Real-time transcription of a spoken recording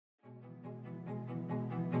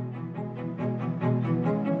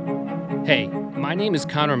Hey, my name is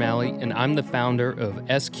Connor Malley, and I'm the founder of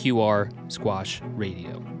SQR Squash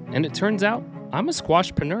Radio. And it turns out I'm a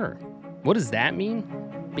squashpreneur. What does that mean?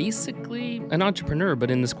 Basically, an entrepreneur,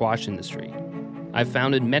 but in the squash industry. I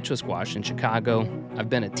founded Metro Squash in Chicago. I've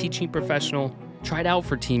been a teaching professional, tried out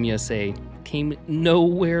for Team USA, came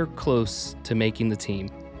nowhere close to making the team.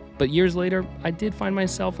 But years later, I did find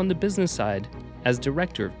myself on the business side as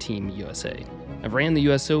director of Team USA. I've ran the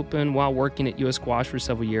US Open while working at US Squash for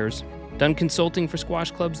several years, done consulting for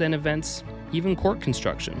squash clubs and events, even court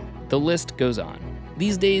construction. The list goes on.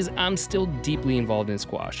 These days, I'm still deeply involved in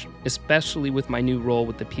squash, especially with my new role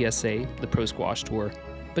with the PSA, the Pro Squash Tour,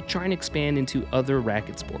 but trying to expand into other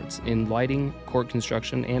racket sports in lighting, court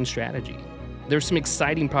construction, and strategy. There's some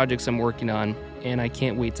exciting projects I'm working on, and I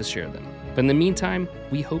can't wait to share them. But in the meantime,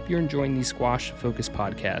 we hope you're enjoying these squash-focused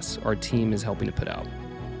podcasts our team is helping to put out.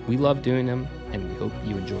 We love doing them, and we hope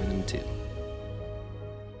you enjoy them too.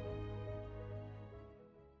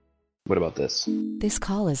 What about this? This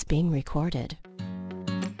call is being recorded.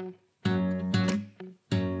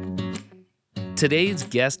 Today's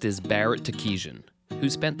guest is Barrett Takesian, who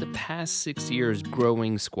spent the past 6 years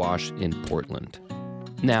growing squash in Portland.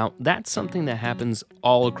 Now, that's something that happens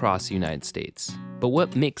all across the United States. But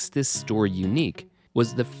what makes this story unique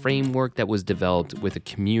was the framework that was developed with a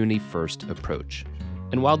community-first approach.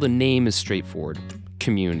 And while the name is straightforward,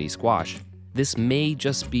 community squash, this may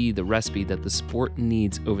just be the recipe that the sport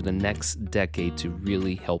needs over the next decade to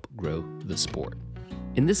really help grow the sport.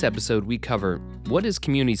 In this episode, we cover what is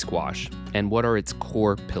community squash and what are its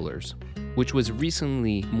core pillars, which was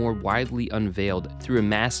recently more widely unveiled through a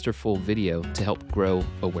masterful video to help grow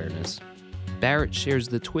awareness. Barrett shares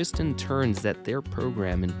the twists and turns that their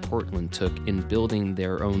program in Portland took in building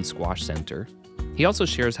their own squash center. He also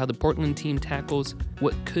shares how the Portland team tackles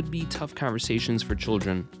what could be tough conversations for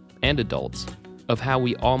children and adults of how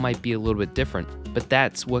we all might be a little bit different, but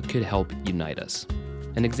that's what could help unite us.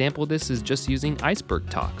 An example of this is just using iceberg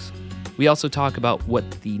talks. We also talk about what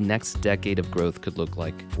the next decade of growth could look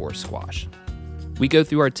like for squash. We go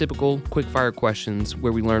through our typical quick-fire questions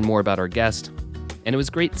where we learn more about our guest, and it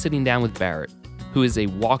was great sitting down with Barrett, who is a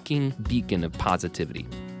walking beacon of positivity,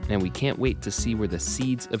 and we can't wait to see where the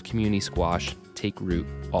seeds of community squash take root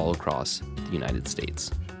all across the United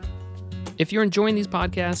States. If you're enjoying these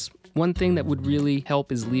podcasts, one thing that would really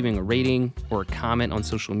help is leaving a rating or a comment on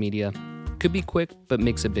social media. Could be quick, but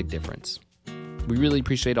makes a big difference. We really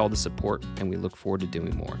appreciate all the support, and we look forward to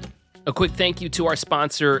doing more. A quick thank you to our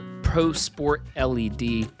sponsor, Pro Sport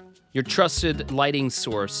LED, your trusted lighting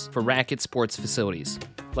source for racket sports facilities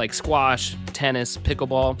like squash, tennis,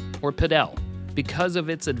 pickleball, or padel. Because of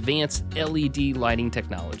its advanced LED lighting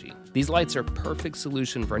technology, these lights are a perfect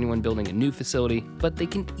solution for anyone building a new facility, but they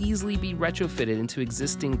can easily be retrofitted into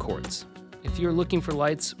existing courts. If you're looking for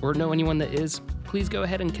lights or know anyone that is, please go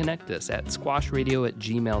ahead and connect us at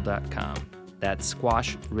squashradio@gmail.com. That's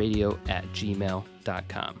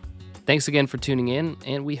squashradio@gmail.com. Thanks again for tuning in,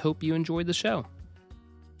 and we hope you enjoyed the show.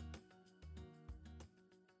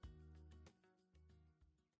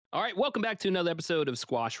 All right, welcome back to another episode of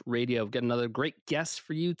Squash Radio. I've got another great guest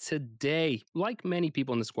for you today. Like many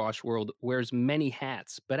people in the squash world, wears many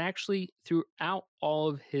hats, but actually throughout all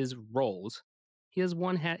of his roles, he has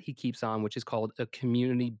one hat he keeps on, which is called a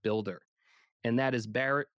community builder. And that is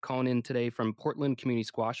Barrett calling in today from Portland Community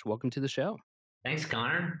Squash. Welcome to the show. Thanks,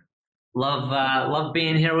 Connor. Love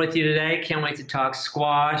being here with you today. Can't wait to talk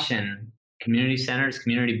squash and community centers,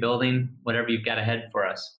 community building, whatever you've got ahead for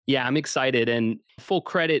us. Yeah, I'm excited, and full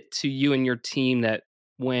credit to you and your team that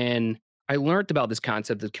when I learned about this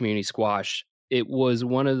concept of community squash, it was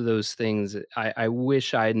one of those things I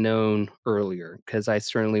wish I had known earlier, because I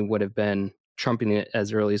certainly would have been trumping it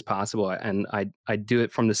as early as possible. And I do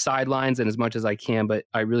it from the sidelines and as much as I can, but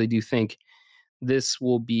I really do think this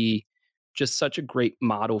will be just such a great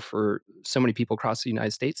model for so many people across the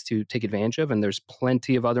United States to take advantage of. And there's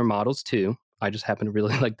plenty of other models too. I just happen to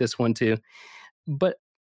really like this one too. But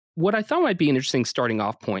what I thought might be an interesting starting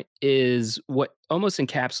off point is what almost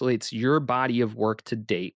encapsulates your body of work to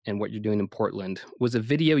date and what you're doing in Portland was a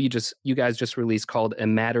video you guys just released called A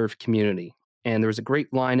Matter of Community. And there was a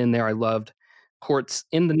great line in there I loved: courts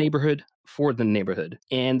in the neighborhood for the neighborhood.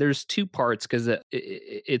 And there's two parts because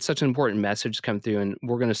it's such an important message to come through, and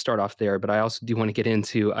we're going to start off there. But I also do want to get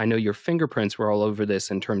into, I know your fingerprints were all over this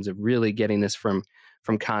in terms of really getting this from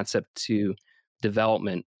concept to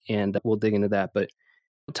development, and we'll dig into that. But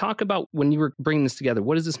talk about when you were bringing this together,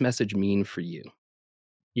 what does this message mean for you?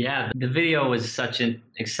 Yeah, the video was such an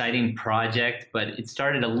exciting project, but it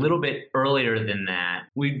started a little bit earlier than that.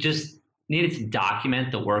 We just needed to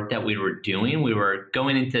document the work that we were doing. We were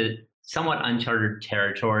going into somewhat uncharted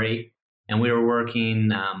territory And we were working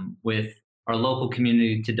with our local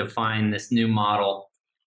community to define this new model.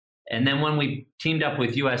 And then when we teamed up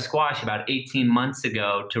with US Squash about 18 months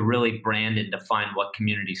ago to really brand and define what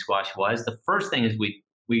community squash was, the first thing is we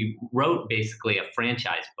wrote basically a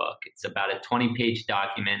franchise book. It's about a 20-page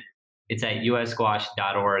document. It's at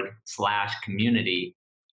ussquash.org/community.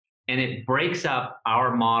 And it breaks up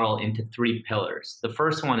our model into 3 pillars. The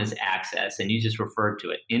first one is access, and you just referred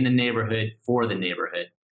to it, in the neighborhood, for the neighborhood.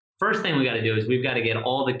 First thing we got to do is we've got to get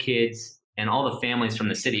all the kids and all the families from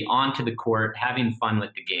the city onto the court, having fun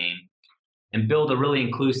with the game, and build a really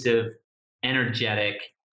inclusive,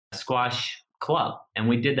 energetic squash club. And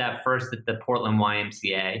we did that first at the Portland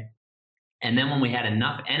YMCA. And then when we had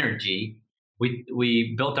enough energy,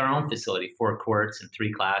 we built our own facility, 4 courts and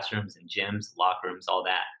 3 classrooms and gyms, locker rooms, all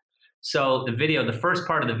that. So the first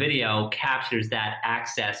part of the video captures that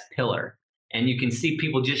access pillar. And you can see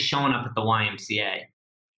people just showing up at the YMCA.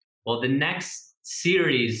 Well, the next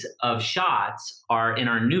series of shots are in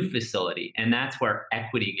our new facility, and that's where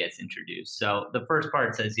equity gets introduced. So the first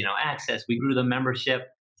part says, access, we grew the membership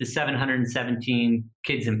to 717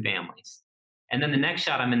 kids and families. And then the next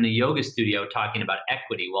shot, I'm in the yoga studio talking about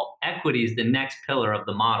equity. Well, equity is the next pillar of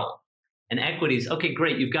the model. And equity is, okay,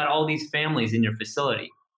 great, you've got all these families in your facility.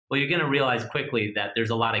 Well, you're going to realize quickly that there's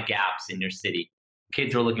a lot of gaps in your city.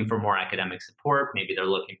 Kids are looking for more academic support. Maybe they're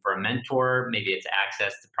looking for a mentor. Maybe it's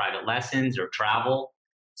access to private lessons or travel.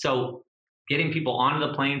 So getting people onto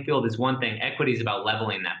the playing field is one thing. Equity is about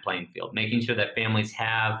leveling that playing field, making sure that families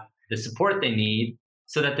have the support they need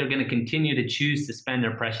so that they're going to continue to choose to spend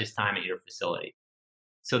their precious time at your facility.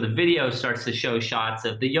 So the video starts to show shots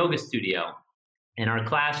of the yoga studio and our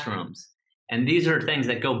classrooms. And these are things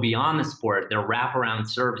that go beyond the sport. They're wraparound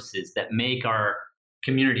services that make our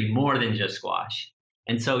community more than just squash.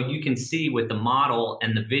 And so you can see with the model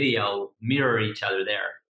and the video mirror each other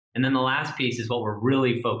there. And then the last piece is what we're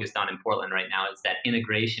really focused on in Portland right now is that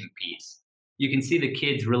integration piece. You can see the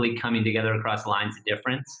kids really coming together across lines of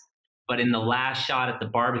difference. But in the last shot at the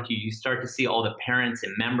barbecue, you start to see all the parents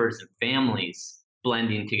and members and families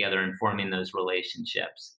blending together and forming those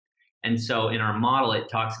relationships. And so in our model, it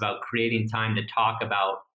talks about creating time to talk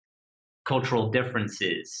about cultural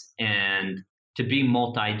differences and to be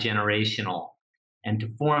multi-generational and to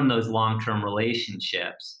form those long-term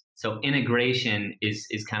relationships. So integration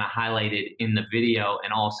is kind of highlighted in the video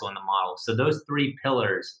and also in the model. So those 3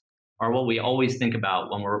 pillars are what we always think about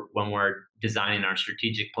when we're designing our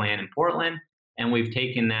strategic plan in Portland. And we've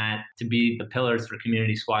taken that to be the pillars for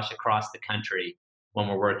community squash across the country when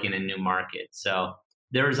we're working in new markets. So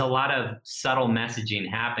there's a lot of subtle messaging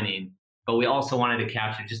happening, but we also wanted to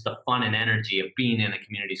capture just the fun and energy of being in a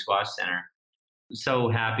community squash center. So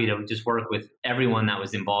happy to just work with everyone that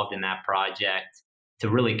was involved in that project to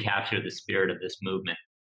really capture the spirit of this movement.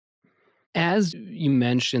 As you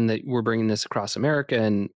mentioned that we're bringing this across America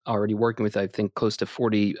and already working with, I think, close to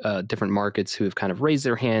 40 different markets who have kind of raised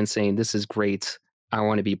their hands saying, this is great, I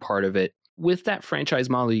want to be part of it. With that franchise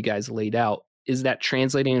model you guys laid out, is that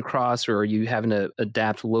translating across or are you having to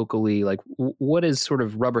adapt locally? Like what is sort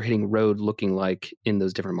of rubber hitting road looking like in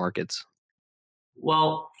those different markets?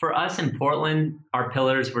 Well, for us in Portland, our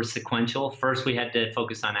pillars were sequential. First, we had to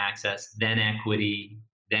focus on access, then equity,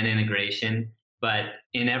 then integration. But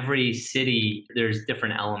in every city, there's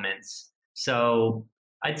different elements. So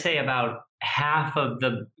I'd say about half of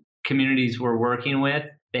the communities we're working with,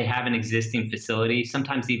 they have an existing facility,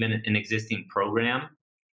 sometimes even an existing program.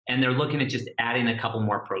 And they're looking at just adding a couple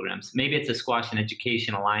more programs. Maybe it's a Squash and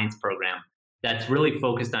Education Alliance program that's really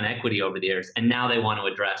focused on equity over the years. And now they want to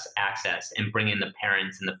address access and bring in the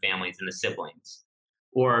parents and the families and the siblings.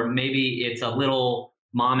 Or maybe it's a little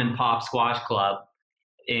mom and pop squash club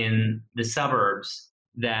in the suburbs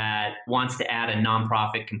that wants to add a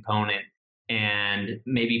nonprofit component and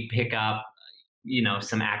maybe pick up,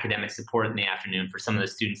 some academic support in the afternoon for some of the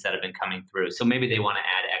students that have been coming through. So maybe they want to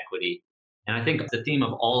add equity. And I think the theme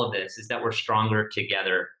of all of this is that we're stronger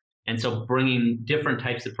together. And so bringing different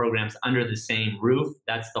types of programs under the same roof,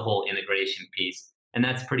 that's the whole integration piece. And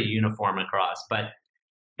that's pretty uniform across. But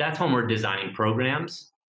that's when we're designing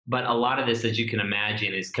programs. But a lot of this, as you can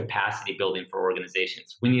imagine, is capacity building for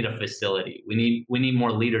organizations. We need a facility. We need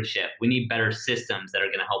more leadership. We need better systems that are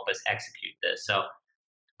going to help us execute this. So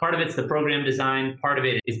part of it's the program design. Part of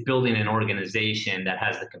it is building an organization that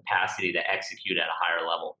has the capacity to execute at a higher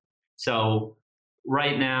level. So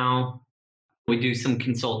right now, we do some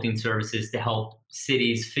consulting services to help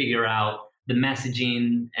cities figure out the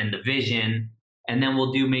messaging and the vision. And then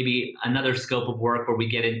we'll do maybe another scope of work where we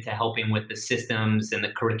get into helping with the systems and the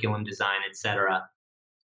curriculum design, et cetera.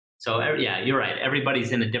 So yeah, you're right.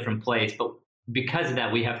 Everybody's in a different place, but because of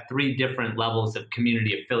that, we have three different levels of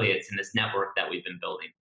community affiliates in this network that we've been building.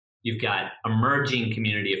 You've got emerging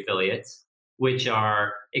community affiliates, which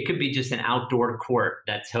are, it could be just an outdoor court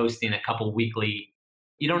that's hosting a couple weekly.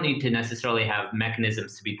 You don't need to necessarily have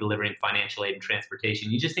mechanisms to be delivering financial aid and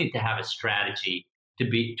transportation. You just need to have a strategy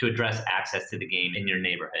to address access to the game in your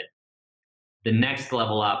neighborhood. The next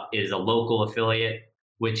level up is a local affiliate,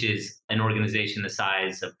 which is an organization the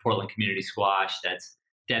size of Portland Community Squash that's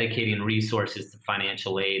dedicating resources to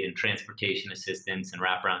financial aid and transportation assistance and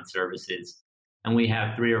wraparound services. And we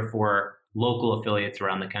have 3 or 4 local affiliates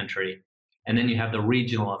around the country. And then you have the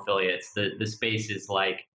regional affiliates, the spaces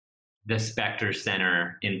like the Specter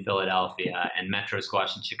Center in Philadelphia and Metro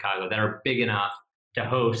Squash in Chicago that are big enough to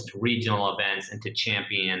host regional events and to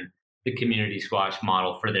champion the community squash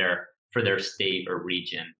model for their state or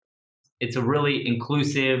region. It's a really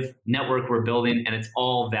inclusive network we're building, and it's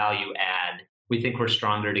all value add. We think we're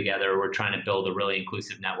stronger together. We're trying to build a really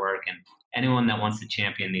inclusive network, and anyone that wants to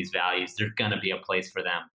champion these values, there's going to be a place for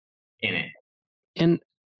them in it. And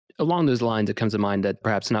along those lines, it comes to mind that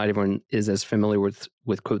perhaps not everyone is as familiar with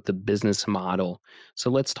quote, the business model.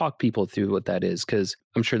 So let's talk people through what that is, because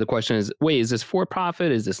I'm sure the question is, wait, is this for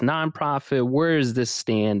profit? Is this nonprofit? Where does this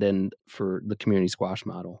stand and for the community squash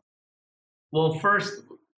model? Well, first,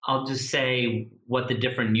 I'll just say what the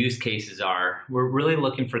different use cases are. We're really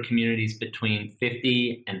looking for communities between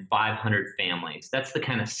 50 and 500 families. That's the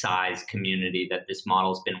kind of size community that this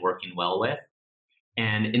model's been working well with.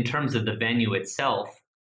 And in terms of the venue itself,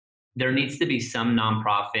 there needs to be some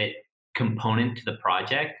nonprofit component to the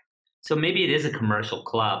project. So maybe it is a commercial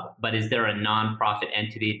club, but is there a nonprofit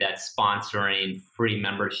entity that's sponsoring free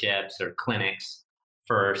memberships or clinics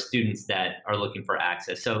for students that are looking for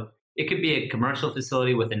access? So it could be a commercial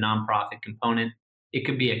facility with a nonprofit component. It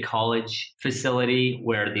could be a college facility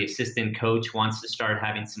where the assistant coach wants to start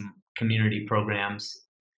having some community programs.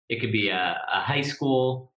 It could be a high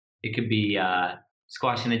school. It could be a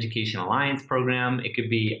Squash and Education Alliance program. It could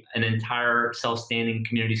be an entire self-standing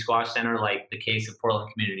community squash center like the case of Portland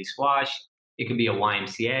Community Squash. It could be a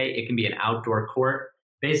YMCA. It can be an outdoor court.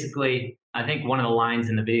 Basically, I think one of the lines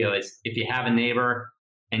in the video is, if you have a neighbor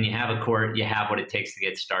and you have a court, you have what it takes to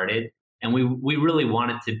get started. And we really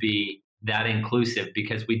want it to be that inclusive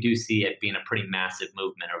because we do see it being a pretty massive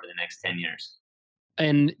movement over the next 10 years.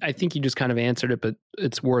 And I think you just kind of answered it, but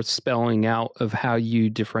it's worth spelling out of how you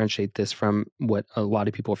differentiate this from what a lot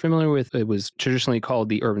of people are familiar with. It was traditionally called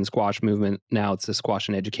the Urban Squash Movement. Now it's the Squash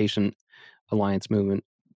and Education Alliance movement.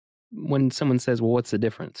 When someone says, well, what's the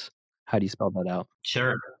difference? How do you spell that out?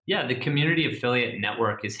 Sure. Yeah, the community affiliate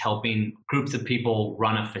network is helping groups of people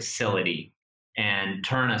run a facility and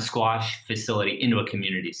turn a squash facility into a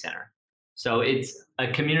community center. So it's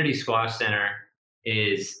a community squash center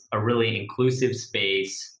is a really inclusive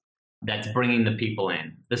space that's bringing the people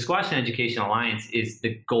in. The Squash and Education Alliance is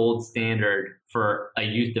the gold standard for a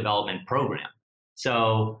youth development program.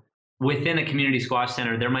 So within a community squash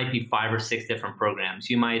center, there might be 5 or 6 different programs.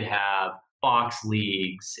 You might have box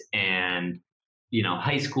leagues and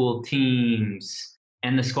high school teams,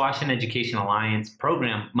 and the Squash and Education Alliance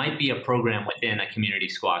program might be a program within a community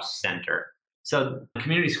squash center. So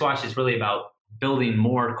community squash is really about building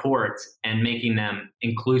more courts and making them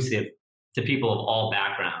inclusive to people of all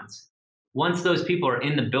backgrounds. Once those people are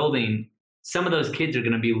in the building, some of those kids are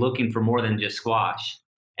going to be looking for more than just squash.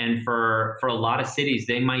 And for a lot of cities,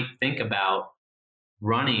 they might think about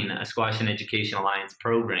running a Squash and Education Alliance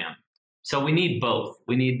program. So we need both.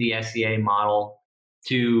 We need the SEA model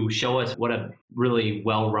to show us what a really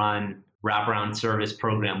well-run wraparound service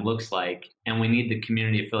program looks like. And we need the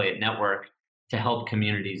community affiliate network to help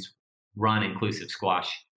communities run inclusive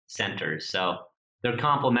squash centers. So they're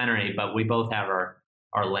complementary, but we both have our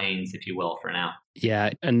lanes, if you will, for now. Yeah,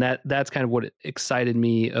 and that's kind of what excited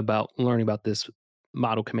me about learning about this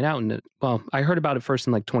model coming out. And I heard about it first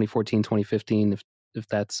in like 2014, 2015. If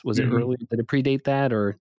that's was it early? Did it predate that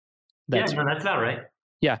or? That's about right.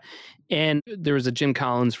 Yeah, and there was a Jim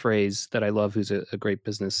Collins phrase that I love, who's a great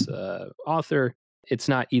business author. It's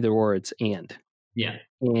not either or, it's and. Yeah.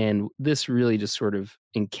 And this really just sort of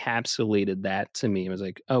encapsulated that to me. It was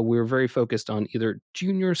like, oh, we're very focused on either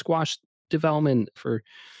junior squash development for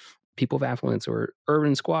people of affluence or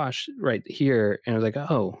urban squash right here. And I was like,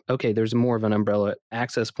 oh, okay, there's more of an umbrella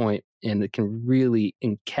access point, and it can really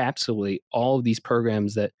encapsulate all of these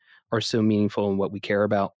programs that are so meaningful in what we care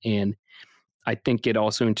about. And I think it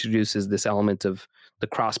also introduces this element of the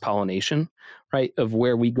cross-pollination, right? Of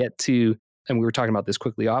where we get to, and we were talking about this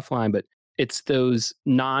quickly offline, but it's those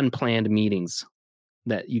non-planned meetings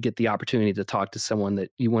that you get the opportunity to talk to someone that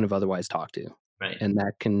you wouldn't have otherwise talked to. Right. And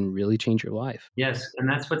that can really change your life. Yes, and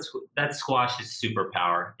that squash is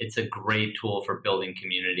superpower. It's a great tool for building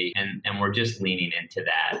community, and we're just leaning into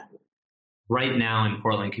that. Right now in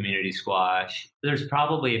Portland Community Squash, there's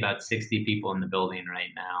probably about 60 people in the building right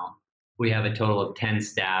now. We have a total of 10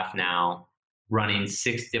 staff now running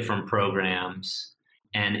 6 different programs.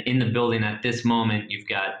 And in the building at this moment, you've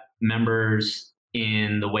got members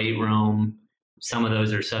in the weight room. Some of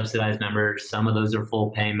those are subsidized members. Some of those are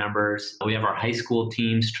full pay members. We have our high school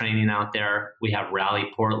teams training out there. We have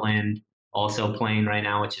Rally Portland also playing right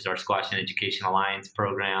now, which is our Squash and Education Alliance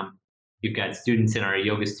program. You've got students in our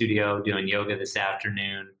yoga studio doing yoga this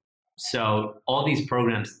afternoon. So all these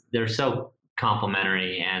programs, they're so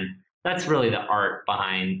complementary. And that's really the art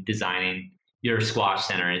behind designing your squash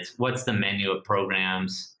center. It's what's the menu of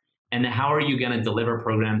programs and how are you going to deliver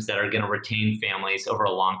programs that are going to retain families over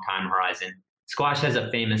a long time horizon. Squash has a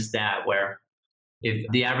famous stat where if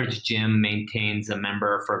the average gym maintains a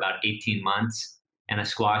member for about 18 months and a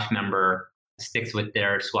squash member sticks with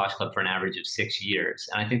their squash club for an average of 6 years.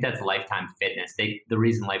 And I think that's Lifetime Fitness. The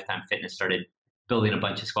reason Lifetime Fitness started building a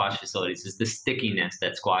bunch of squash facilities is the stickiness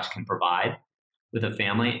that squash can provide with a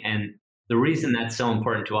family. And the reason that's so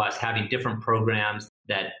important to us, having different programs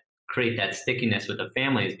that create that stickiness with a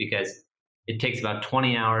family, is because it takes about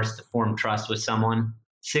 20 hours to form trust with someone,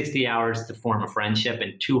 60 hours to form a friendship,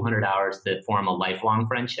 and 200 hours to form a lifelong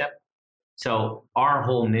friendship. So our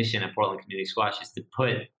whole mission at Portland Community Squash is to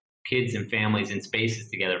put kids and families in spaces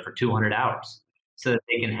together for 200 hours so that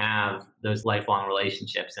they can have those lifelong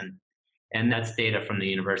relationships. And that's data from the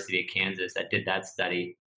University of Kansas that did that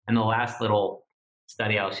study. And the last little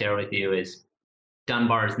study I'll share with you is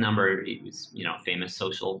Dunbar's number. He was, a famous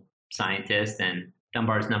social scientist, and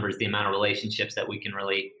Dunbar's number is the amount of relationships that we can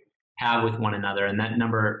really have with one another. And that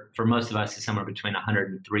number for most of us is somewhere between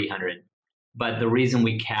 100 and 300. But the reason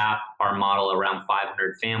we cap our model around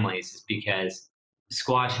 500 families is because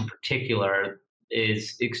squash in particular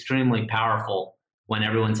is extremely powerful when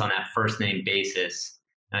everyone's on that first name basis.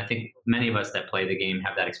 And I think many of us that play the game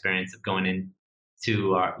have that experience of going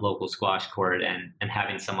into our local squash court and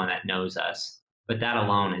having someone that knows us. But that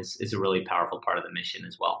alone is a really powerful part of the mission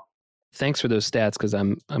as well. Thanks for those stats, because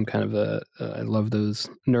I'm kind of I love those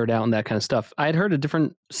nerd out and that kind of stuff. I had heard a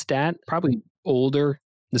different stat, probably older.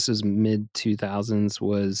 This is mid 2000s,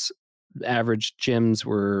 was average gyms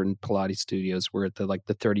were in Pilates studios were at the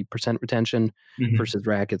 30% retention versus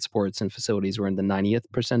racket sports and facilities were in the 90th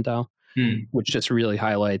percentile, which just really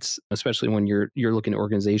highlights, especially when you're looking at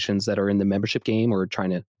organizations that are in the membership game or trying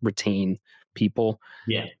to retain people.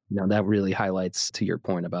 Yeah. That really highlights to your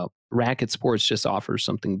point about racket sports just offers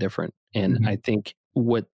something different. And I think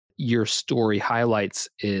what your story highlights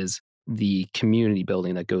is the community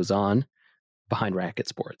building that goes on behind racket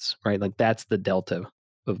sports, right? Like that's the delta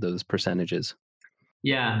of those percentages.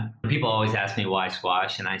 Yeah. People always ask me why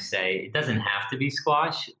squash, and I say it doesn't have to be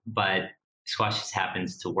squash, but squash just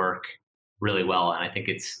happens to work really well. And I think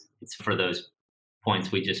it's for those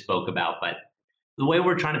points we just spoke about. But the way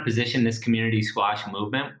we're trying to position this community squash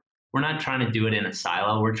movement, we're not trying to do it in a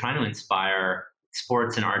silo. We're trying to inspire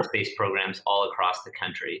sports and arts-based programs all across the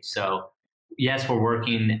country. So yes, we're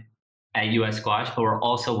working at US Squash, but we're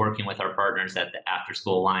also working with our partners at the After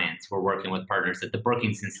School Alliance. We're working with partners at the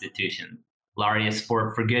Brookings Institution, Laria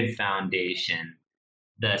Sport for Good Foundation,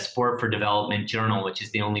 the Sport for Development Journal, which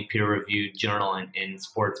is the only peer-reviewed journal in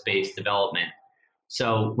sports-based development.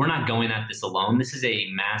 So we're not going at this alone. This is a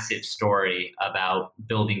massive story about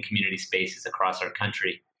building community spaces across our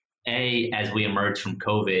country. As we emerge from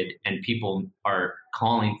COVID and people are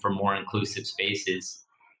calling for more inclusive spaces.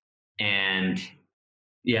 And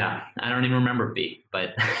yeah, I don't even remember B,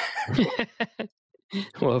 but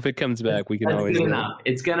well, if it comes back, we can always. Good enough.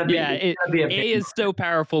 It's gonna be. Yeah, it's gonna be A is so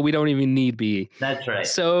powerful. We don't even need B. That's right.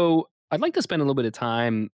 So I'd like to spend a little bit of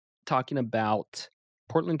time talking about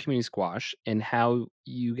Portland Community Squash and how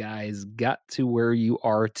you guys got to where you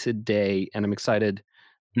are today. And I'm excited,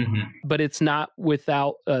 but it's not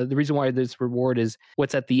without the reason why this reward is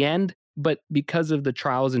what's at the end, but because of the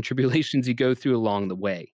trials and tribulations you go through along the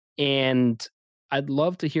way. And I'd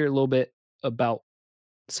love to hear a little bit about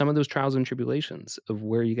some of those trials and tribulations of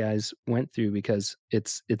where you guys went through, because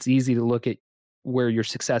it's easy to look at where your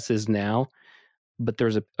success is now, but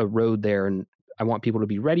there's a road there, and I want people to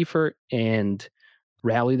be ready for it and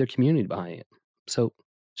rally their community behind it. So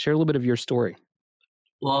share a little bit of your story.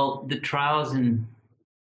 Well, the trials and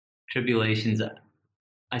tribulations,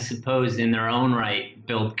 I suppose in their own right,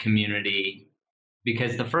 build community,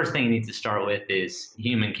 because the first thing you need to start with is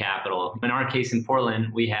human capital. In our case in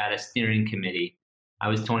Portland, we had a steering committee. I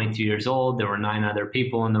was 22 years old. There were 9 other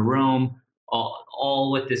people in the room,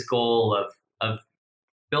 all with this goal of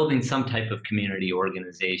building some type of community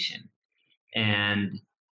organization. And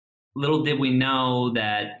little did we know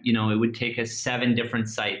that, it would take us 7 different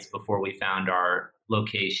sites before we found our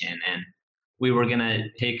location. And we were going to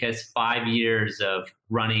take us 5 years of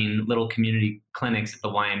running little community clinics at the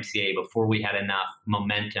YMCA before we had enough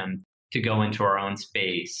momentum to go into our own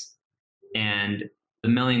space. And the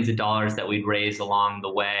millions of dollars that we'd raised along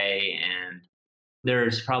the way. And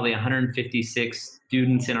there's probably 156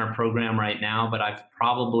 students in our program right now, but I've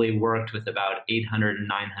probably worked with about 800 and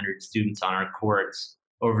 900 students on our courts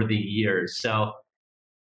over the years. So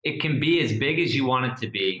it can be as big as you want it to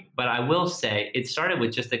be. But I will say it started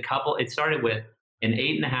with just it started with an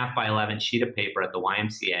 8.5 by 11 sheet of paper at the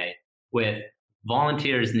YMCA with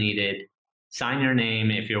volunteers needed. Sign your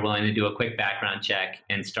name if you're willing to do a quick background check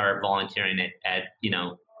and start volunteering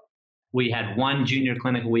we had 1 junior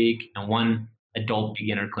clinic a week and 1 adult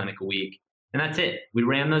beginner clinic a week. And that's it. We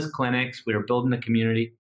ran those clinics. We were building the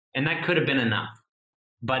community, and that could have been enough.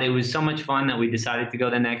 But it was so much fun that we decided to go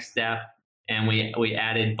the next step, and we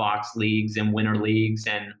added box leagues and winter leagues,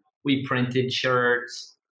 and we printed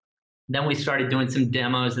shirts. Then we started doing some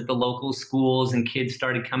demos at the local schools, and kids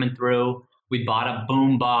started coming through. We bought a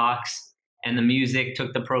boom box, and the music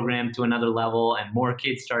took the program to another level, and more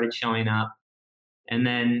kids started showing up. And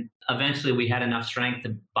then eventually we had enough strength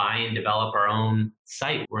to buy and develop our own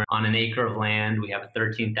site. We're on an acre of land. We have a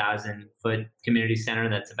 13,000-foot community center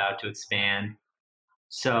that's about to expand.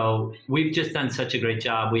 So we've just done such a great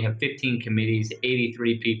job. We have 15 committees,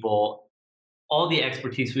 83 people. All the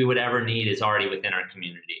expertise we would ever need is already within our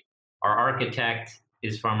community. Our architect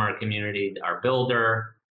is from our community, our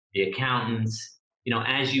builder, the accountants.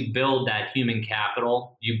 As you build that human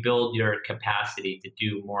capital, you build your capacity to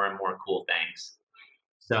do more and more cool things.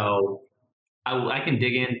 So I can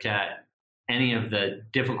dig into any of the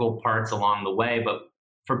difficult parts along the way, but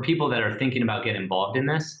for people that are thinking about getting involved in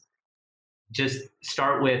this, just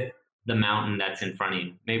start with the mountain that's in front of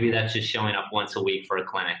you. Maybe that's just showing up once a week for a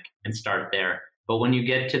clinic and start there. But when you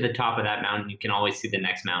get to the top of that mountain, you can always see the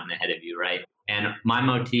next mountain ahead of you, right? And my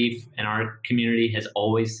motif in our community has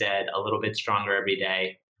always said a little bit stronger every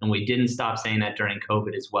day. And we didn't stop saying that during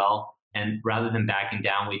COVID as well. And rather than backing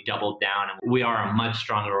down, we doubled down. And we are a much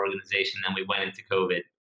stronger organization than we went into COVID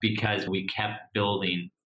because we kept building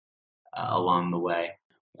along the way.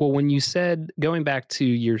 Well, when you said going back to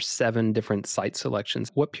your 7 different site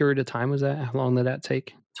selections, what period of time was that? How long did that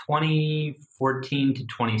take? 2014 to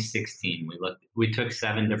 2016. We took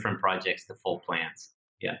 7 different projects to full plans.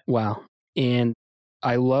 Yeah. Wow. And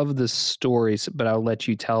I love the stories, but I'll let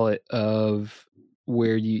you tell it of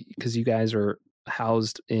where because you guys are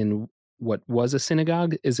housed in what was a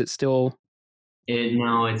synagogue. Is it still?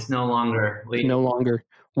 No, it's no longer. No longer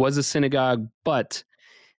was a synagogue, but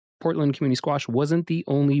Portland Community Squash wasn't the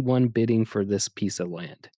only one bidding for this piece of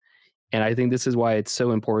land. And I think this is why it's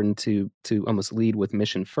so important to almost lead with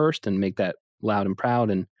mission first and make that loud and proud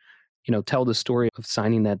and, tell the story of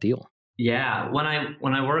signing that deal. Yeah. When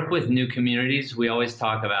I work with new communities, we always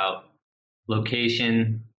talk about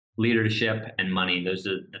location, leadership, and money. Those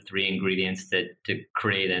are the 3 ingredients to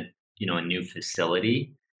create a new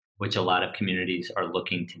facility, which a lot of communities are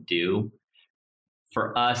looking to do.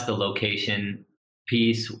 For us, the location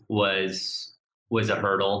piece was a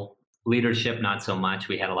hurdle. Leadership, not so much.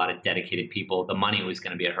 We had a lot of dedicated people. The money was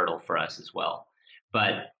going to be a hurdle for us as well.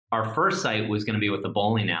 But our first site was going to be with the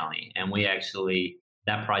bowling alley. And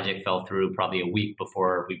that project fell through probably a week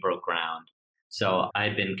before we broke ground. So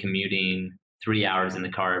I'd been commuting 3 hours in the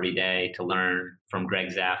car every day to learn from Greg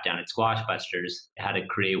Zaff down at Squash Busters how to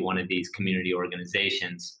create one of these community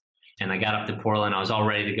organizations. And I got up to Portland. I was all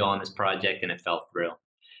ready to go on this project, and it fell through.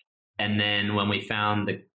 And then when we found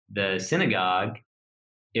the synagogue,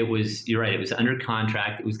 you're right, it was under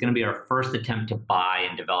contract. It was going to be our first attempt to buy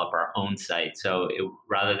and develop our own site. So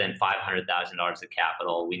rather than $500,000 of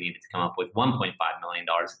capital, we needed to come up with $1.5 million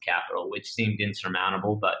of capital, which seemed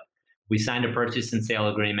insurmountable. But we signed a purchase and sale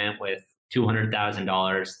agreement with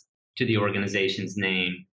 $200,000 to the organization's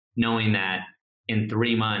name, knowing that in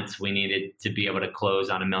 3 months we needed to be able to close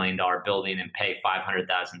on $1 million building and pay $500,000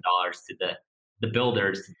 to the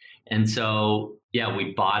builders. And so, yeah,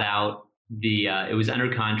 we bought out it was under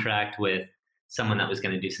contract with someone that was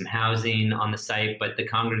going to do some housing on the site, but the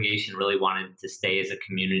congregation really wanted to stay as a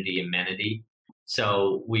community amenity.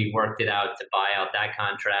 So we worked it out to buy out that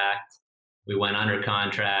contract. We went under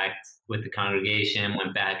contract with the congregation,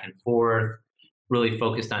 went back and forth, really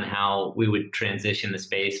focused on how we would transition the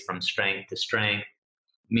space from strength to strength.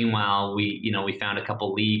 Meanwhile, we found a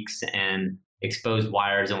couple leaks and exposed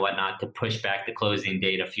wires and whatnot to push back the closing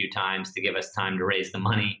date a few times to give us time to raise the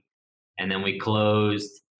money. And then we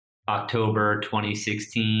closed October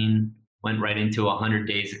 2016, went right into 100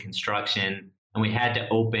 days of construction, and we had to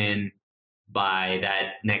open by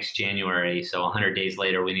that next January. So 100 days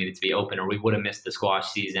later, we needed to be open, or we would have missed the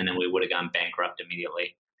squash season and we would have gone bankrupt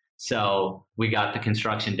immediately. So we got the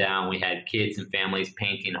construction down. We had kids and families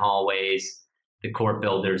painting hallways, the court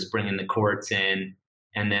builders bringing the courts in.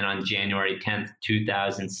 And then on January 10th,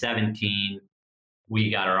 2017,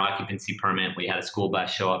 we got our occupancy permit. We had a school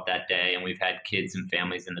bus show up that day, and we've had kids and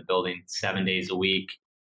families in the building 7 days a week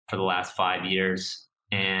for the last 5 years.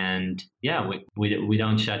 And yeah, we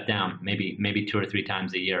don't shut down. Maybe 2 or 3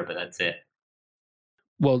 times a year, but that's it.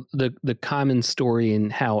 Well, the common story in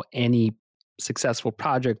how any successful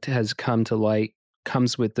project has come to light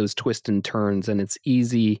comes with those twists and turns, and it's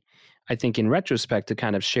easy, I think, in retrospect, to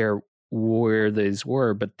kind of share where these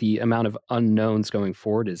were, but the amount of unknowns going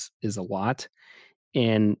forward is a lot.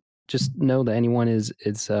 And just know that anyone is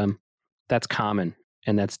that's common,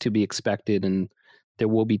 and that's to be expected, and there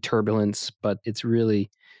will be turbulence, but it's really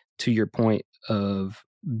to your point of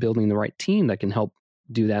building the right team that can help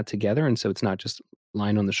do that together. And so it's not just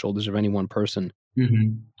lying on the shoulders of any one person.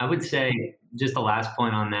 I would say, just the last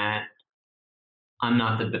point on that, I'm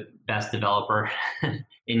not the best developer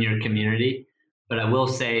in your community, but I will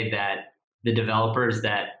say that the developers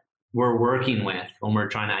that we're working with when we're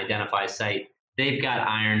trying to identify a site, they've got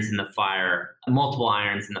irons in the fire, multiple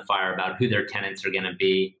irons in the fire about who their tenants are going to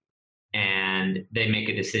be. And they make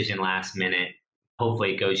a decision last minute.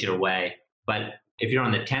 Hopefully it goes your way. But if you're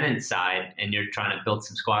on the tenant side and you're trying to build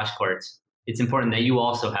some squash courts, it's important that you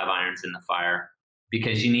also have irons in the fire,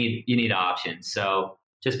 because you need options. So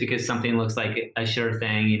just because something looks like a sure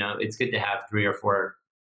thing, it's good to have 3 or 4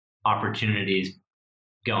 opportunities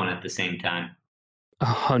going at the same time.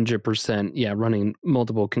 100%. Yeah, running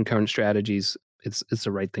multiple concurrent strategies, it's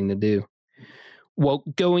the right thing to do. Well,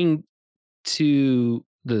 going to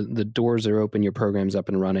the doors are open, your program's up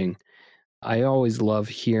and running. I always love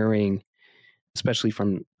hearing, especially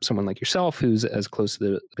from someone like yourself who's as close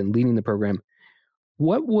to been leading the program.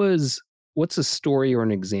 What's a story or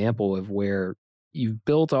an example of where you've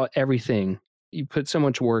built everything, you put so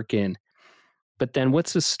much work in, but then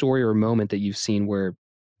what's a story or a moment that you've seen where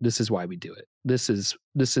this is why we do it? This is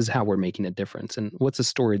how we're making a difference. And what's a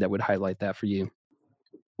story that would highlight that for you?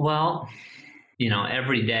 Well,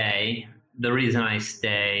 every day, the reason I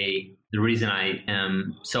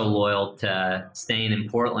am so loyal to staying in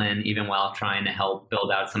Portland, even while trying to help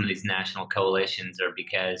build out some of these national coalitions, are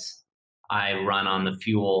because I run on the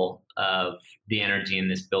fuel of the energy in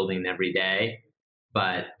this building every day.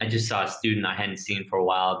 But I just saw a student I hadn't seen for a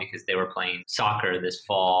while because they were playing soccer this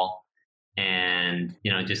fall. And,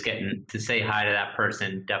 just getting to say hi to that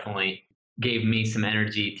person definitely gave me some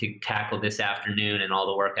energy to tackle this afternoon and all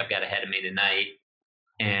the work I've got ahead of me tonight.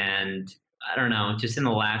 And I don't know, just in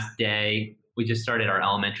the last day, we just started our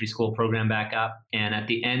elementary school program back up. And at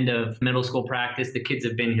the end of middle school practice, the kids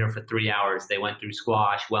have been here for 3 hours. They went through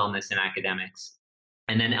squash, wellness, and academics.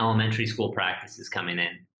 And then elementary school practice is coming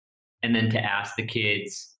in. And then to ask the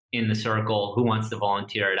kids in the circle who wants to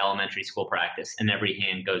volunteer at elementary school practice, and every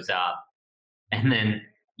hand goes up. And then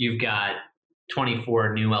you've got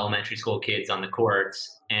 24 new elementary school kids on the courts,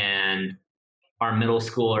 and our middle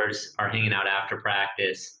schoolers are hanging out after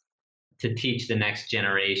practice to teach the next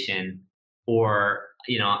generation. Or,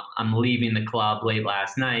 I'm leaving the club late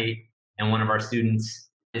last night, and one of our students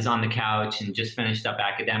is on the couch and just finished up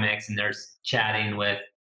academics, and they're chatting with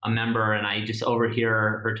a member, and I just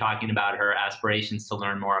overhear her talking about her aspirations to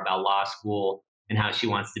learn more about law school and how she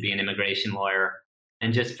wants to be an immigration lawyer.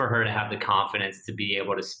 And just for her to have the confidence to be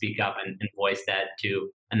able to speak up and voice that to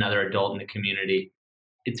another adult in the community.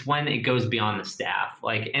 It's when it goes beyond the staff.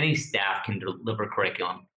 Like, any staff can deliver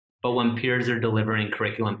curriculum, but when peers are delivering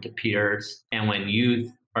curriculum to peers, and when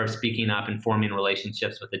youth are speaking up and forming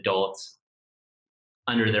relationships with adults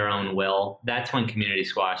under their own will, that's when community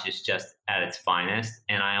squash is just at its finest.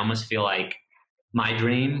 And I almost feel like my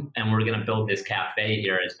dream, and we're going to build this cafe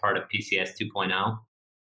here as part of PCS 2.0,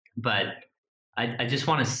 but I just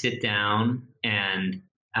want to sit down, and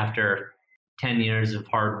after 10 years of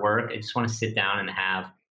hard work, I just want to sit down and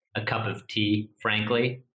have a cup of tea,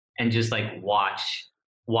 frankly, and just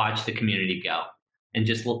watch the community go, and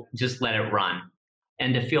just let it run,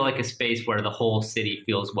 and to feel like a space where the whole city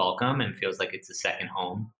feels welcome and feels like it's a second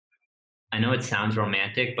home. I know it sounds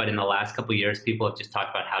romantic, but in the last couple of years, people have just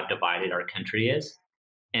talked about how divided our country is.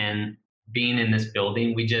 And being in this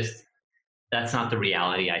building, that's not the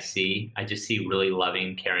reality I see. I just see really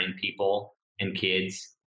loving, caring people and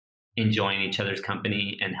kids enjoying each other's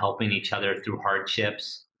company and helping each other through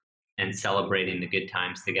hardships and celebrating the good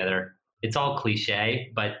times together. It's all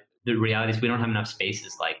cliche, but the reality is we don't have enough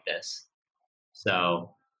spaces like this.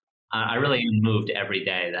 So I really am moved every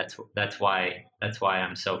day. That's why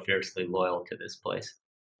I'm so fiercely loyal to this place.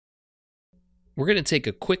 We're going to take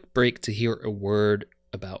a quick break to hear a word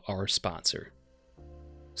about our sponsor.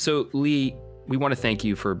 So, Lee, we want to thank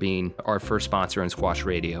you for being our first sponsor on Squash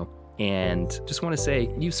Radio. And just want to say,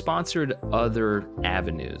 you've sponsored other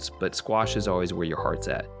avenues, but squash is always where your heart's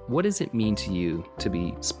at. What does it mean to you to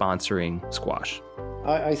be sponsoring squash?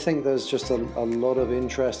 I think there's just a lot of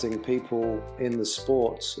interesting people in the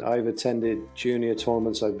sports. I've attended junior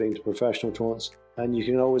tournaments, I've been to professional tournaments, and you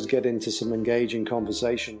can always get into some engaging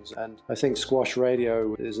conversations. And I think Squash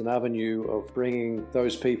Radio is an avenue of bringing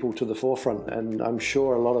those people to the forefront. And I'm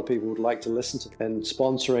sure a lot of people would like to listen to them. And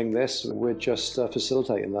sponsoring this, we're just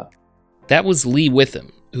facilitating that. That was Lee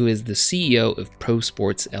Witham, who is the CEO of Pro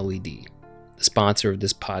Sports LED, the sponsor of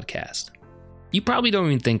this podcast. You probably don't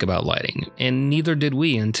even think about lighting, and neither did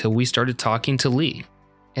we until we started talking to Lee.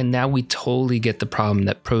 And now we totally get the problem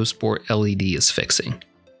that Pro Sport LED is fixing.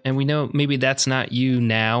 And we know maybe that's not you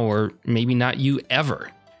now, or maybe not you ever.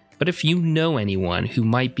 But if you know anyone who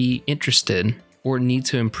might be interested or need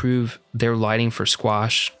to improve their lighting for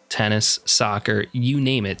squash, tennis, soccer, you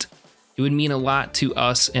name it, it would mean a lot to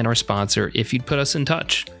us and our sponsor if you'd put us in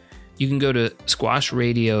touch. You can go to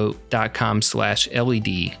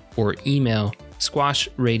squashradio.com/LED or email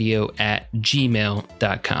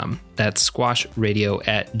squashradio@gmail.com. That's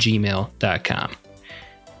squashradio@gmail.com.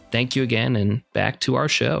 Thank you again, and back to our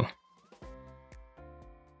show.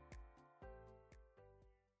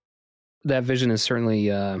 That vision is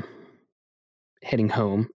certainly heading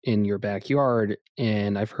home in your backyard,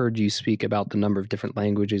 and I've heard you speak about the number of different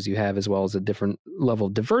languages you have, as well as the different level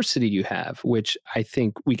of diversity you have, which I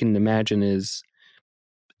think we can imagine it's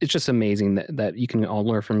just amazing that you can all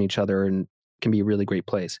learn from each other and can be a really great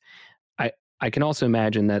place. I can also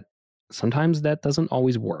imagine that sometimes that doesn't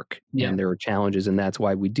always work, and there are challenges, and that's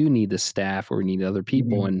why we do need the staff, or we need other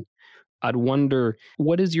people. Mm-hmm. And I'd wonder,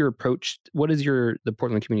 what is your approach? What is the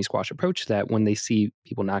Portland Community Squash approach to that when they see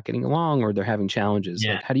people not getting along or they're having challenges?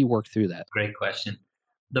 Yeah. Like, how do you work through that? Great question.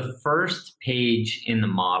 The first page in the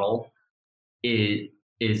model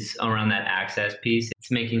is around that access piece.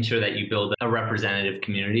 It's making sure that you build a representative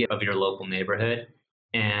community of your local neighborhood.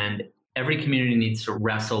 And every community needs to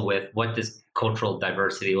wrestle with, what does cultural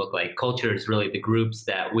diversity look like? Culture is really the groups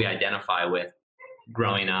that we identify with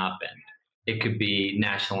growing up, and it could be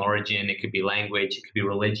national origin, it could be language, it could be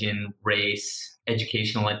religion, race,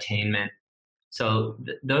 educational attainment. So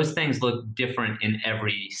those things look different in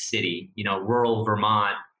every city. Rural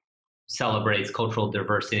Vermont celebrates cultural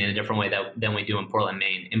diversity in a different way than we do in Portland,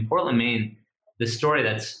 Maine. In Portland, Maine, the story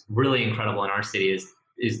that's really incredible in our city is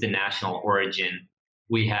the national origin.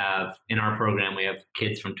 We have, in our program, we have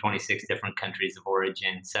kids from 26 different countries of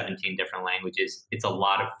origin, 17 different languages. It's a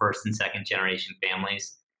lot of first and second generation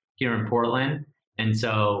families here in Portland. And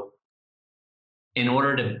so in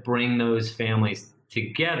order to bring those families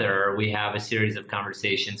together, we have a series of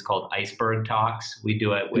conversations called Iceberg Talks. We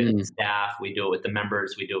do it with staff, we do it with the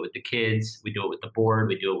members, we do it with the kids, we do it with the board,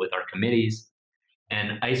 we do it with our committees.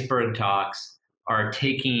 And Iceberg Talks are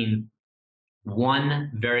taking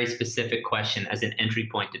one very specific question as an entry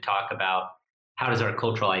point to talk about, how does our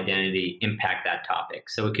cultural identity impact that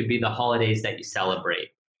topic? So it could be the holidays that you celebrate.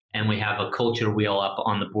 And we have a culture wheel up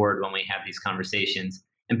on the board when we have these conversations.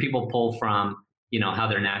 And people pull from, how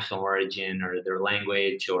their national origin or their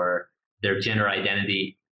language or their gender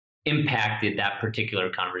identity impacted that particular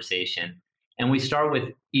conversation. And we start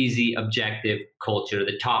with easy, objective culture,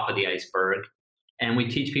 the top of the iceberg. And we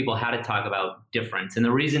teach people how to talk about difference. And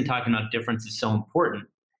the reason talking about difference is so important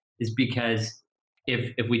is because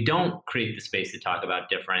if we don't create the space to talk about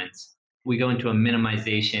difference, we go into a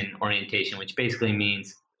minimization orientation, which basically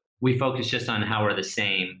means we focus just on how we're the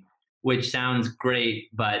same, which sounds great,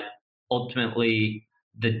 but ultimately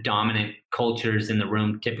the dominant cultures in the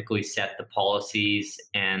room typically set the policies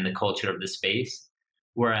and the culture of the space.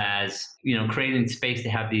 Whereas, creating space to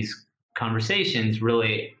have these conversations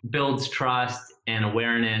really builds trust and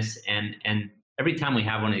awareness. And every time we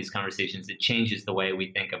have one of these conversations, it changes the way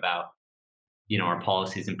we think about, our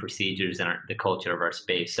policies and procedures and the culture of our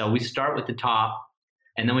space. So we start with the top,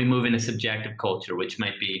 and then we move into subjective culture, which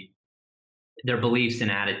might be their beliefs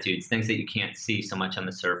and attitudes, things that you can't see so much on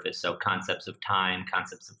the surface. So concepts of time,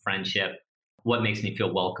 concepts of friendship, what makes me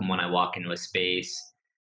feel welcome when I walk into a space.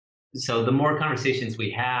 So the more conversations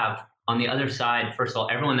we have, on the other side, first of all,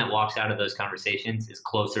 everyone that walks out of those conversations is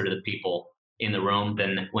closer to the people in the room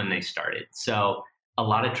than when they started. So a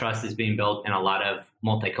lot of trust is being built, and a lot of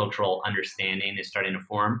multicultural understanding is starting to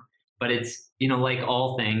form. But it's, like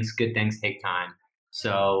all things, good things take time.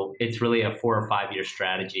 So it's really a 4 or 5 year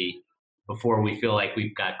strategy before we feel like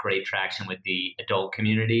we've got great traction with the adult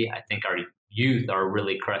community. I think our youth are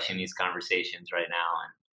really crushing these conversations right now.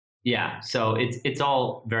 And yeah, so it's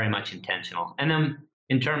all very much intentional. And then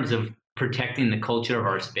in terms of protecting the culture of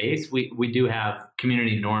our space, we do have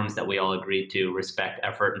community norms that we all agree to: respect,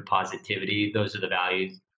 effort, and positivity. Those are the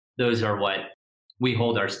values. Those are what we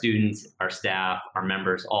hold our students, our staff, our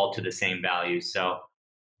members all to the same values. So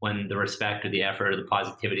when the respect or the effort or the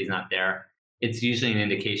positivity is not there, it's usually an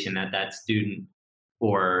indication that that student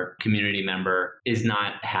or community member is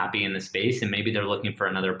not happy in the space, and maybe they're looking for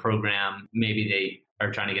another program. Maybe they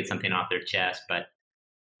are trying to get something off their chest, but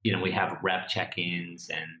we have rep check-ins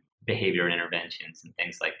and behavior interventions and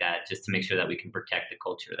things like that, just to make sure that we can protect the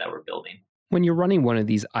culture that we're building. When you're running one of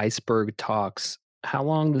these iceberg talks, how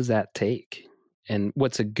long does that take? And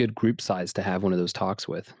what's a good group size to have one of those talks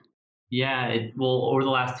with? Yeah, well, over the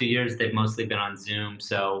last 2 years, they've mostly been on Zoom.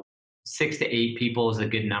 So 6 to 8 people is a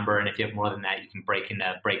good number. And if you have more than that, you can break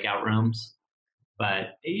into breakout rooms.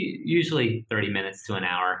 But usually 30 minutes to an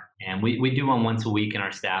hour. And we do one once a week in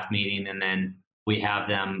our staff meeting. And then we have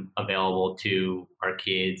them available to our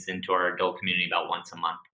kids and to our adult community about once a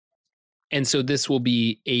month. And so this will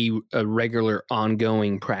be a regular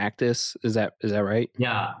ongoing practice. Is that right?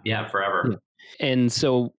 Yeah, forever. Yeah. And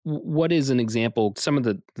so what is an example, some of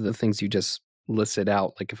the things you just listed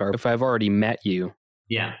out, like if I've already met you,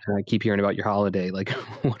 yeah, and I keep hearing about your holiday, like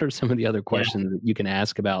what are some of the other questions that you can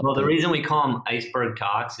ask about? Well, the reason we call them iceberg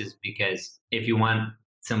talks is because if you want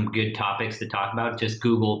some good topics to talk about, just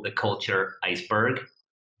Google the culture iceberg.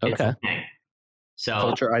 Okay. So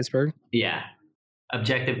culture iceberg? Yeah.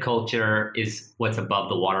 Objective culture is what's above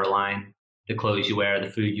the waterline: the clothes you wear,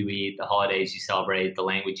 the food you eat, the holidays you celebrate, the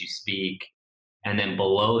language you speak. And then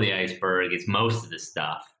below the iceberg is most of the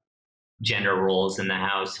stuff: gender roles in the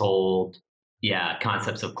household,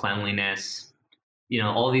 concepts of cleanliness.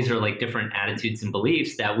 All these are like different attitudes and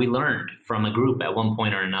beliefs that we learned from a group at one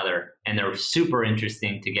point or another. And they're super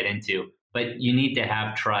interesting to get into, but you need to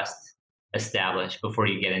have trust established before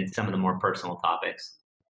you get into some of the more personal topics.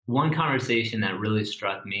 One conversation that really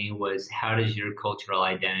struck me was, how does your cultural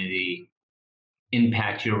identity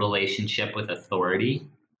impact your relationship with authority?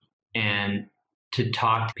 And to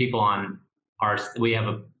talk to people we have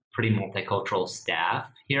a pretty multicultural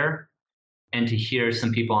staff here, and to hear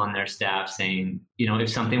some people on their staff saying, if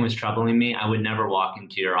something was troubling me, I would never walk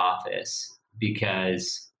into your office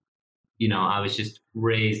because, I was just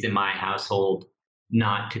raised in my household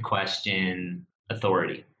not to question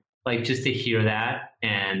authority. Like, just to hear that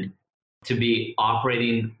and to be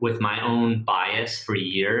operating with my own bias for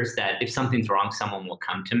years, that if something's wrong, someone will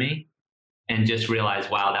come to me, and just realize,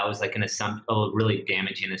 wow, that was like a really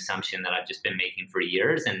damaging assumption that I've just been making for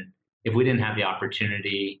years. And if we didn't have the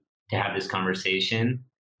opportunity to have this conversation,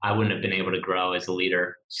 I wouldn't have been able to grow as a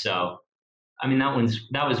leader. So,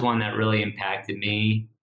 that was one that really impacted me.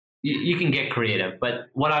 You can get creative, but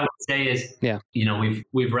what I would say is,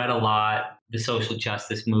 we've read a lot. The social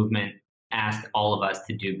justice movement asked all of us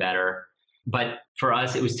to do better, but for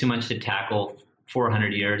us, it was too much to tackle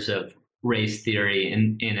 400 years of race theory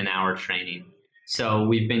in an hour training. So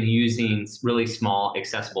we've been using really small,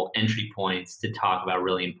 accessible entry points to talk about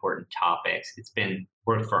really important topics. It's been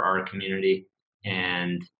worked for our community.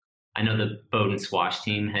 And I know the Bowdoin squash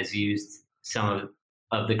team has used some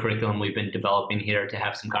of the curriculum we've been developing here to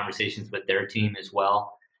have some conversations with their team as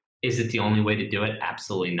well. Is it the only way to do it?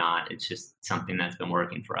 Absolutely not. It's just something that's been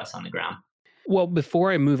working for us on the ground. Well,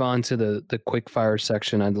 before I move on to the quick fire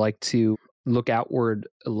section, I'd like to look outward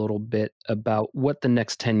a little bit about what the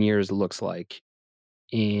next 10 years looks like.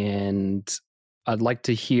 And I'd like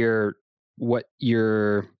to hear what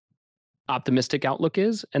your optimistic outlook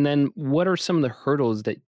is. And then what are some of the hurdles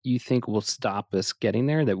that you think will stop us getting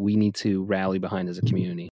there that we need to rally behind as a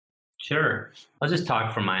community? Sure. I'll just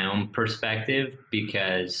talk from my own perspective,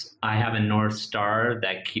 because I have a North Star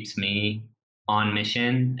that keeps me on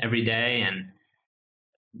mission every day. And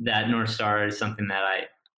that North Star is something that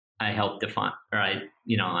I helped define, or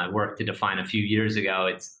I worked to define a few years ago.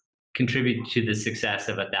 It's contribute to the success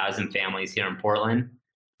of 1,000 families here in Portland,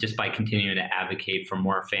 just by continuing to advocate for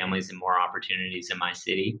more families and more opportunities in my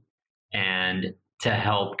city, and to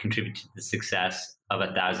help contribute to the success of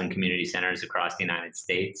 1,000 community centers across the United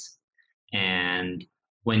States. And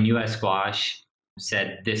when US Squash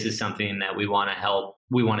said, this is something that we want to help,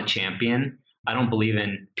 we want to champion, I don't believe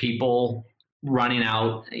in people running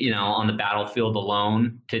out, on the battlefield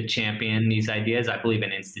alone to champion these ideas. I believe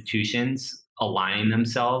in institutions aligning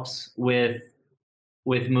themselves with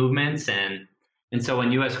movements. And so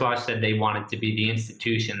when US Squash said they wanted to be the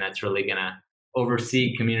institution that's really going to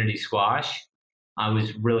oversee community squash, I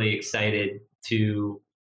was really excited to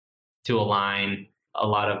align a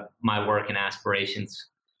lot of my work and aspirations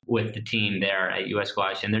with the team there at US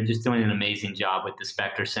Squash, and they're just doing an amazing job with the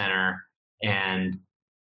Spectre Center. And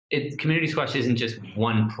community squash isn't just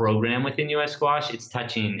one program within US Squash; it's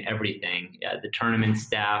touching everything. The tournament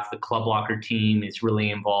staff, the Club Locker team is really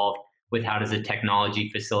involved with how does the technology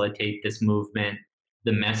facilitate this movement.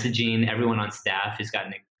 The messaging, everyone on staff has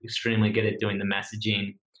gotten extremely good at doing the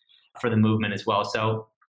messaging for the movement as well. So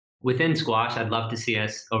within squash, I'd love to see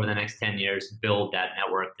us over the next 10 years build that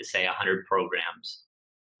network to say 100 programs.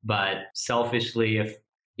 But selfishly, if,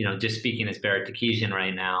 just speaking as Barrett Takesian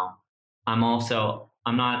right now, I'm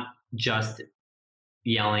not just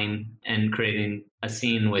yelling and creating a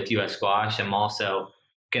scene with US Squash. I'm also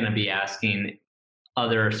going to be asking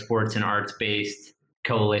other sports and arts based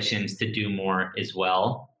coalitions to do more as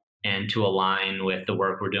well and to align with the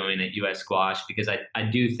work we're doing at US Squash, because I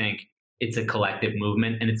do think it's a collective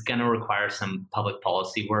movement and it's going to require some public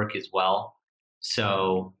policy work as well.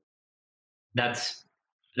 So that's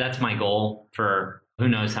my goal for who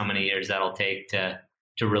knows how many years that'll take to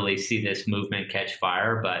really see this movement catch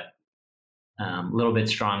fire, but a little bit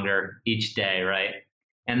stronger each day, right?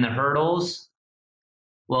 And the hurdles,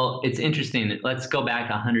 well, it's interesting. Let's go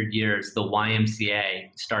back 100 years. The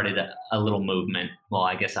YMCA started a little movement, well,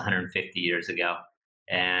 I guess 150 years ago,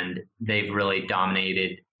 and they've really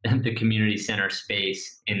dominated the community center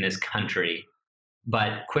space in this country.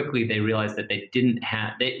 But quickly they realized that they didn't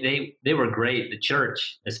have, they were great. The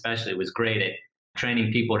church especially was great at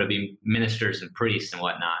training people to be ministers and priests and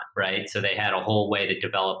whatnot, right? So they had a whole way to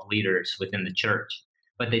develop leaders within the church,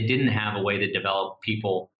 but they didn't have a way to develop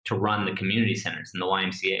people to run the community centers and the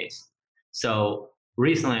YMCAs. So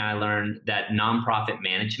recently I learned that nonprofit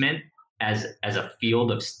management as a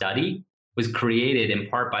field of study was created in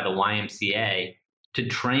part by the YMCA to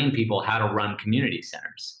train people how to run community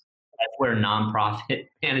centers. That's where nonprofit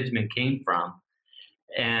management came from.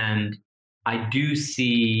 And I do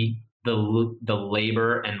see the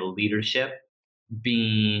labor and the leadership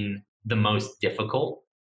being the most difficult.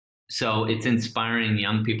 So it's inspiring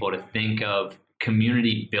young people to think of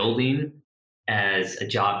community building as a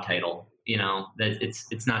job title. That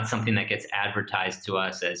it's not something that gets advertised to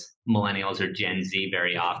us as millennials or Gen Z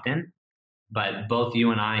very often. But both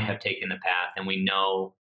you and I have taken the path and we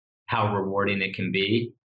know how rewarding it can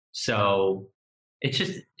be. So it's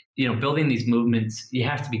just, building these movements, you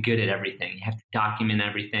have to be good at everything. You have to document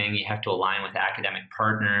everything. You have to align with academic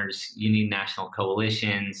partners. You need national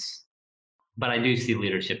coalitions. But I do see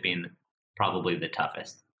leadership being probably the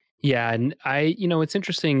toughest. Yeah. And it's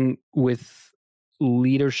interesting with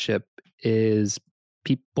leadership is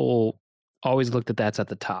people always looked at that's at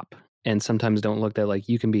the top and sometimes don't look at like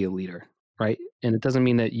you can be a leader, right? And it doesn't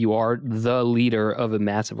mean that you are the leader of a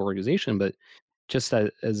massive organization, but just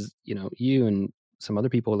as you and some other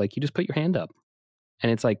people, like you just put your hand up.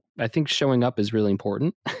 And it's like, I think showing up is really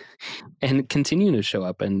important and continuing to show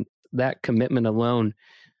up. And that commitment alone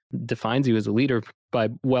defines you as a leader by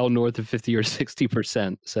well north of 50 or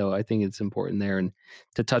 60%. So I think it's important there. And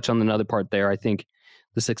to touch on another part there, I think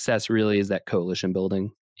the success really is that coalition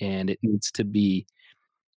building. And it needs to be,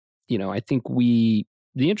 I think the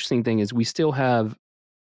interesting thing is we still have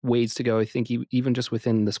ways to go. I think even just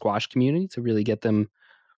within the squash community to really get them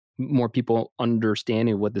more people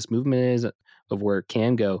understanding what this movement is, of where it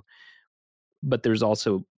can go. But there's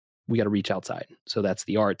also, we got to reach outside. So that's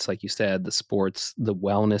the arts, like you said, the sports, the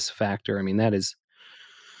wellness factor. I mean, that is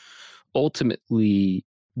ultimately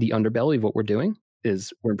the underbelly of what we're doing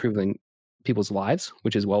is we're improving people's lives,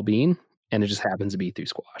 which is well-being. And it just happens to be through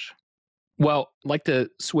squash. Well, I'd like to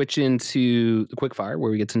switch into the quickfire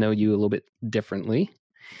where we get to know you a little bit differently.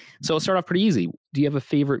 So I'll start off pretty easy. Do you have a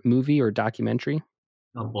favorite movie or documentary?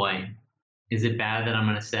 Oh boy. Is it bad that I'm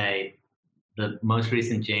going to say the most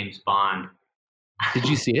recent James Bond? Did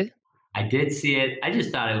you see it? I did see it. I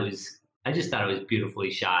just thought it was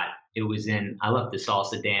beautifully shot. It was I love the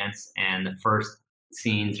salsa dance, and the first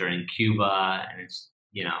scenes are in Cuba, and it's,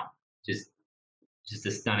 just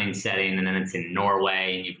a stunning setting. And then it's in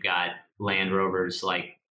Norway, and you've got Land Rovers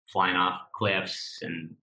like flying off cliffs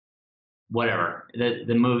and whatever.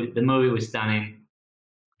 The movie was stunning.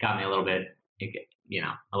 Got me a little bit,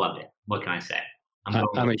 I loved it. What can I say?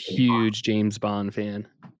 I'm a huge James Bond fan.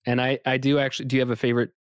 And I do actually, do you have a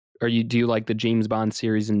favorite, or do you like the James Bond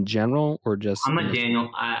series in general, or just? I'm a Daniel.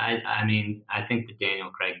 I mean, I think the Daniel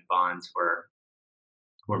Craig Bonds were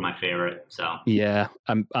my favorite. So yeah,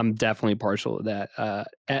 I'm definitely partial to that.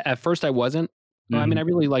 At first I wasn't. I mean, I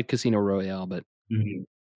really like Casino Royale, but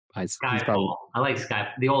Skyfall. I like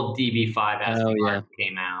Skyfall. The old DB5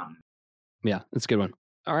 came out. Yeah, it's a good one.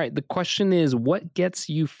 All right. The question is, what gets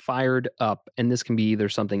you fired up? And this can be either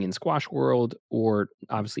something in squash world or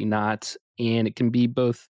obviously not. And it can be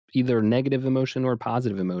both either negative emotion or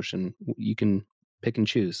positive emotion. You can pick and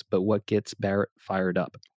choose. But what gets Barrett fired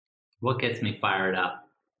up? What gets me fired up?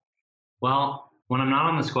 Well, when I'm not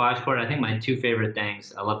on the squash court, I think my two favorite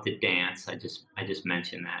things, I love to dance. I just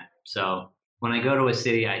mentioned that. So when I go to a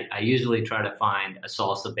city, I usually try to find a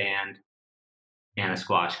salsa band and a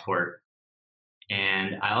squash court.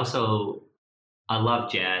 And I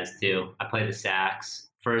love jazz too. I play the sax.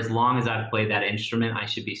 For as long as I've played that instrument, I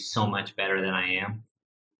should be so much better than I am.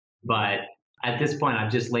 But at this point,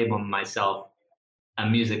 I've just labeled myself a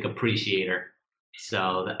music appreciator.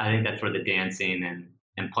 So I think that's where the dancing and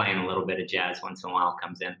playing a little bit of jazz once in a while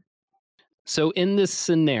comes in. So in this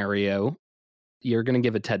scenario, you're going to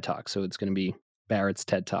give a TED Talk. So it's going to be Barrett's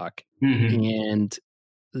TED Talk. Mm-hmm. And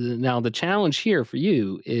now the challenge here for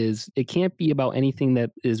you is it can't be about anything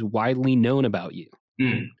that is widely known about you.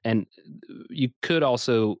 Mm. And you could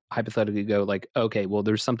also hypothetically go like, okay, well,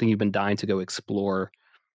 there's something you've been dying to go explore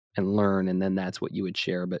and learn, and then that's what you would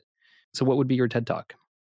share. But so what would be your TED Talk?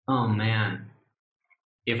 Oh, man.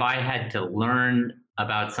 If I had to learn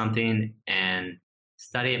about something and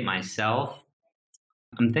study it myself,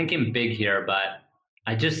 I'm thinking big here, but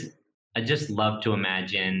I just love to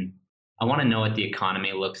imagine. I want to know what the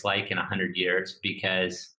economy looks like in 100 years,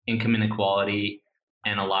 because income inequality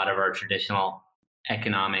and a lot of our traditional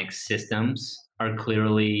economic systems are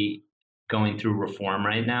clearly going through reform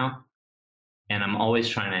right now. And I'm always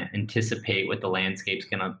trying to anticipate what the landscape's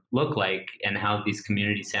going to look like and how these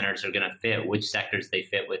community centers are going to fit, which sectors they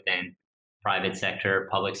fit within: private sector,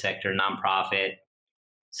 public sector, nonprofit.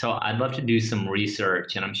 So I'd love to do some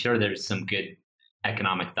research, and I'm sure there's some good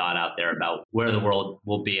economic thought out there about where the world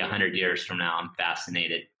will be 100 years from now. I'm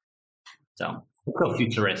fascinated. So let's go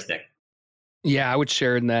futuristic. Yeah, I would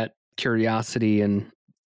share in that curiosity. And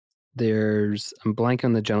I'm blanking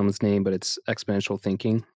on the gentleman's name, but it's exponential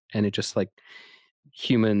thinking. And it just like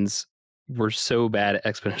humans were so bad at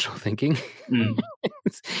exponential thinking. Mm.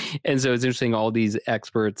 And so it's interesting, all these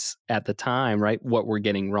experts at the time, right? What we're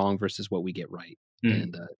getting wrong versus what we get right. Mm.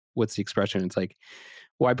 And what's the expression? It's like,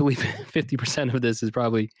 well, I believe 50% of this is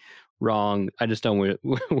probably wrong. I just don't know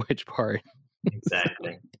which part.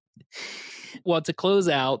 Exactly. Well, to close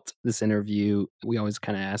out this interview, we always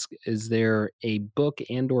kind of ask, is there a book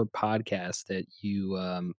and or podcast that you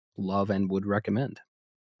love and would recommend?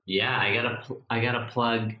 Yeah, I gotta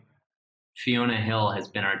plug. Fiona Hill has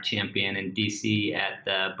been our champion in DC at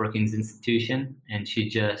the Brookings Institution, and she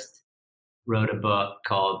just wrote a book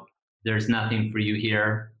called "There's Nothing for You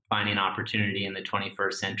Here: Finding Opportunity in the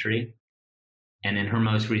 21st Century." And in her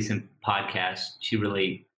most recent podcast, she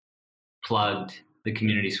really plugged the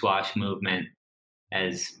community squash movement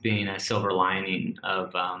as being a silver lining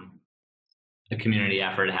of a community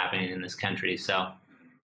effort happening in this country. So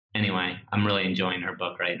anyway, I'm really enjoying her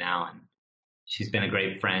book right now. And she's been a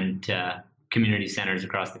great friend to community centers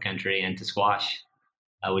across the country and to squash,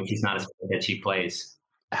 which is not a sport that she plays.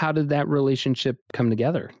 How did that relationship come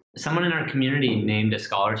together? Someone in our community named a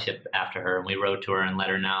scholarship after her, and we wrote to her and let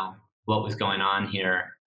her know what was going on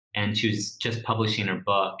here. And she was just publishing her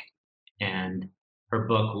book, and her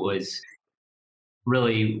book was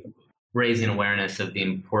really raising awareness of the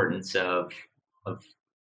importance of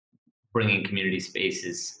bringing community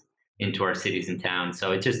spaces into our cities and towns.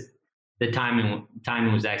 So it just, the timing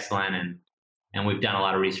was excellent, and we've done a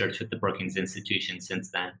lot of research with the Brookings Institution since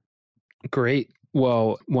then. Great.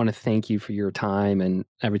 Well, I want to thank you for your time and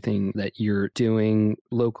everything that you're doing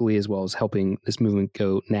locally, as well as helping this movement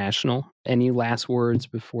go national. Any last words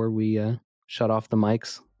before we shut off the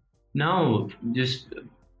mics? No, just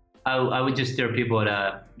I would just steer people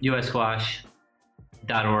at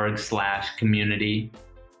ussquash.org/community,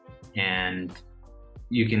 and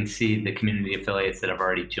you can see the community affiliates that have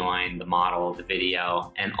already joined, the model, the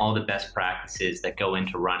video, and all the best practices that go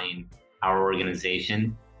into running our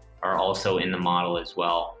organization are also in the model as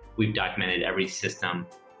well. We've documented every system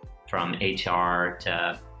from HR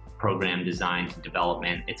to program design to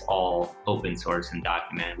development. It's all open source and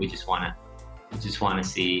documented. We just want to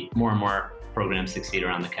see more and more programs succeed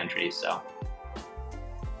around the country. So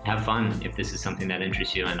have fun if this is something that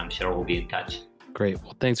interests you, and I'm sure we'll be in touch. Great.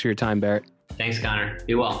 Well, thanks for your time, Barrett. Thanks, Connor.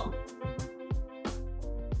 Be well.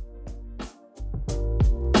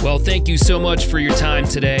 Well, thank you so much for your time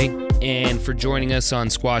today and for joining us on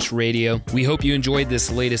Squash Radio. We hope you enjoyed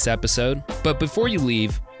this latest episode. But before you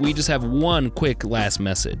leave, we just have one quick last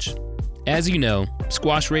message. As you know,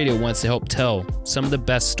 Squash Radio wants to help tell some of the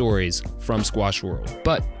best stories from Squash World.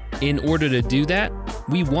 But in order to do that,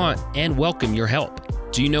 we want and welcome your help.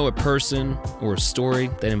 Do you know a person or a story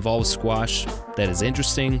that involves squash that is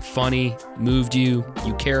interesting, funny, moved you,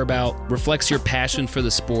 you care about, reflects your passion for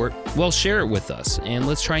the sport? Well, share it with us, and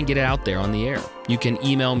let's try and get it out there on the air. You can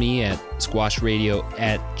email me at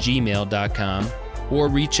squashradio@gmail.com or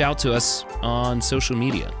reach out to us on social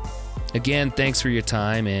media. Again, thanks for your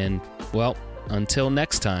time, and, well, until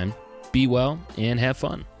next time, be well and have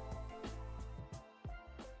fun.